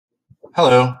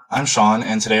Hello, I'm Shaun,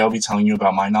 and today I'll be telling you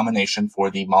about my nomination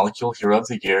for the Molecule Hero of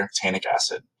the Year, Tannic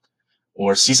Acid,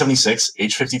 or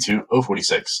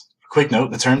C76H52046. Quick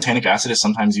note, the term tannic acid is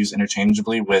sometimes used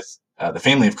interchangeably with the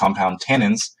family of compound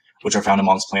tannins, which are found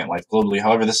amongst plant life globally.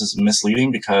 However, this is misleading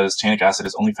because tannic acid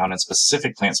is only found in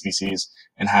specific plant species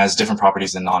and has different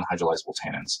properties than non-hydrolyzable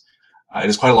tannins. It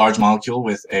is quite a large molecule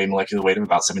with a molecular weight of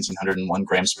about 1,701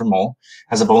 grams per mole,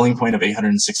 has a boiling point of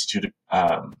 862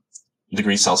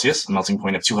 degrees Celsius, a melting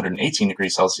point of 218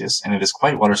 degrees Celsius, and it is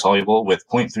quite water soluble with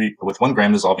 1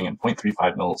 gram dissolving in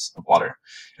 0.35 mils of water.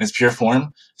 In its pure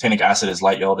form, tannic acid is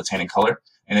light yellow to tan in color,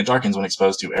 and it darkens when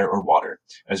exposed to air or water,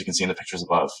 as you can see in the pictures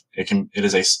above. It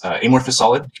is a amorphous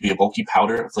solid. It can be a bulky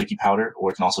powder, a flaky powder,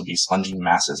 or it can also be spongy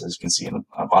masses, as you can see in the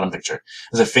bottom picture.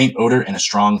 It has a faint odor and a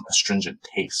strong astringent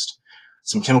taste.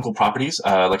 Some chemical properties,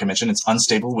 like I mentioned, it's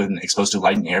unstable when exposed to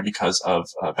light and air because of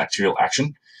bacterial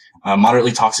action.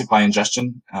 Moderately toxic by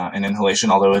ingestion and inhalation,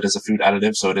 although it is a food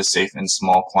additive, so it is safe in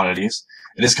small quantities.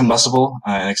 It is combustible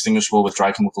and extinguishable with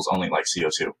dry chemicals only, like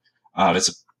CO2. It's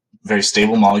a very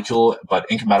stable molecule, but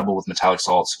incompatible with metallic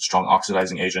salts, strong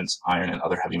oxidizing agents, iron, and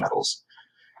other heavy metals.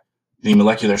 The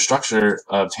molecular structure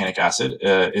of tannic acid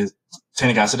is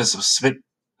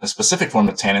a specific form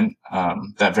of tannin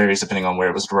that varies depending on where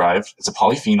it was derived. It's a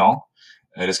polyphenol.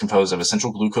 It is composed of a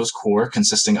central glucose core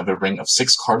consisting of a ring of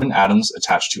 6 carbon atoms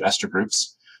attached to ester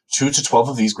groups. 2 to 12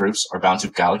 of these groups are bound to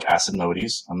gallic acid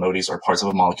moieties. Moieties are parts of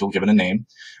a molecule given a name.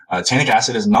 Tannic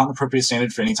acid is not an appropriate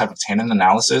standard for any type of tannin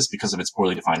analysis because of its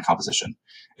poorly defined composition.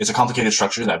 It's a complicated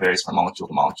structure that varies from molecule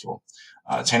to molecule.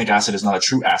 Tannic acid is not a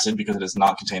true acid because it does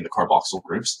not contain the carboxyl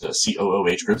groups, the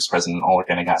COOH groups present in all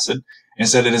organic acid.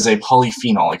 Instead, it is a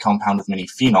polyphenol, a compound with many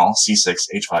phenol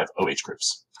C6H5OH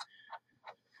groups.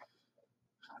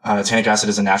 Tannic acid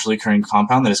is a naturally occurring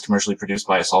compound that is commercially produced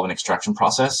by a solvent extraction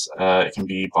process. It can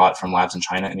be bought from labs in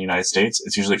China and the United States.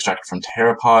 It's usually extracted from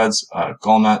pteropods,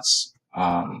 gallnuts,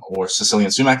 or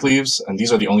Sicilian sumac leaves, and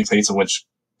these are the only plants in which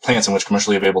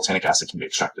commercially available tannic acid can be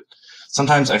extracted.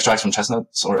 Sometimes extracts from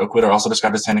chestnuts or oakwood are also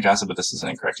described as tannic acid, but this is an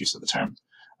incorrect use of the term.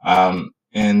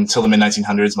 Until the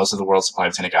mid-1900s, most of the world's supply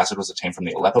of tannic acid was obtained from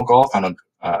the Aleppo gall found on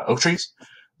oak trees.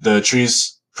 The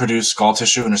trees produce gall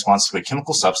tissue in response to a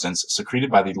chemical substance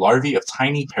secreted by the larvae of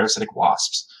tiny parasitic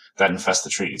wasps that infest the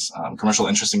trees. Commercial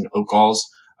interest in oak galls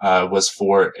was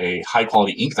for a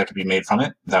high-quality ink that could be made from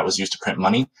it that was used to print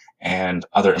money and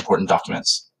other important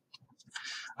documents.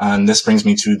 And this brings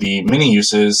me to the many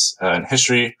uses and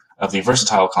history of the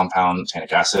versatile compound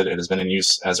tannic acid. It has been in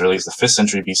use as early as the 5th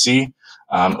century BC.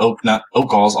 Oak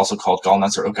galls, also called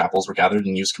gallnuts or oak apples, were gathered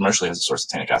and used commercially as a source of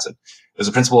tannic acid. It was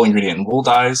a principal ingredient in wool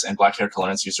dyes and black hair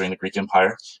colorants used during the Greek Empire.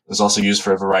 It was also used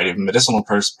for a variety of medicinal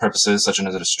purposes, such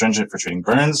as an astringent for treating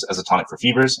burns, as a tonic for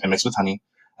fevers, and mixed with honey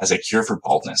as a cure for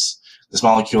baldness. This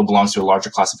molecule belongs to a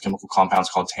larger class of chemical compounds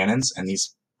called tannins, and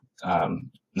this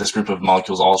group of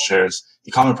molecules all shares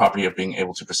the common property of being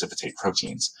able to precipitate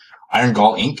proteins. Iron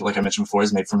gall ink, like I mentioned before,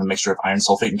 is made from a mixture of iron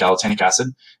sulfate and gallitannic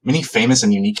acid. Many famous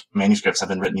and unique manuscripts have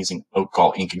been written using oak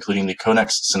gall ink, including the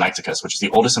Codex Sinaiticus, which is the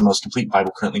oldest and most complete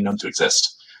Bible currently known to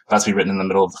exist. That's to be written in the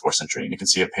middle of the 4th century, and you can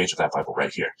see a page of that Bible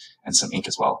right here, and some ink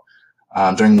as well.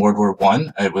 During World War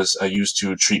I, it was used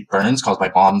to treat burns caused by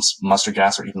bombs, mustard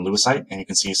gas, or even lewisite, and you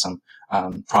can see some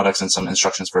products and some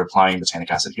instructions for applying the tannic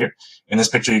acid here. In this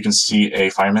picture, you can see a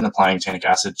fireman applying tannic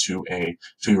acid to a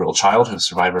 2-year-old child who's a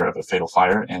survivor of a fatal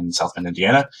fire in South Bend,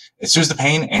 Indiana. It soothes the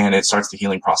pain, and it starts the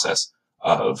healing process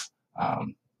of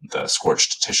the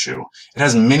scorched tissue. It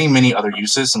has many, many other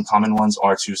uses. Some common ones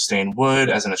are to stain wood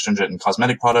as an astringent in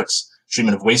cosmetic products,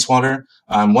 treatment of wastewater.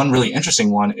 One really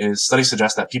interesting one is studies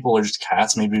suggest that people allergic to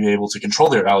cats may be able to control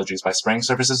their allergies by spraying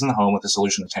surfaces in the home with a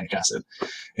solution of tannic acid.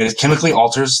 It chemically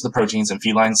alters the proteins in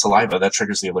feline saliva that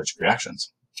triggers the allergic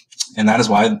reactions. And that is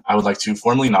why I would like to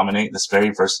formally nominate this very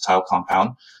versatile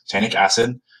compound, tannic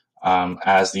acid,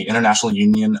 as the International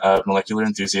Union of Molecular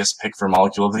Enthusiasts pick for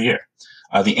Molecule of the Year.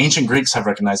 The ancient Greeks have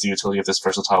recognized the utility of this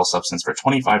versatile substance for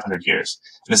 2,500 years.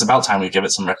 It is about time we give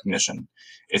it some recognition.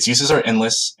 Its uses are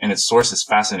endless, and its source is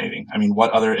fascinating. I mean,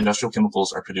 what other industrial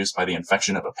chemicals are produced by the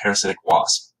infection of a parasitic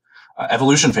wasp?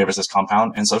 Evolution favors this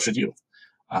compound, and so should you.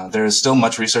 There is still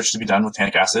much research to be done with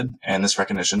tannic acid, and this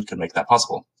recognition could make that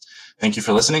possible. Thank you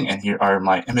for listening, and here are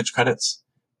my image credits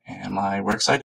and my works cited.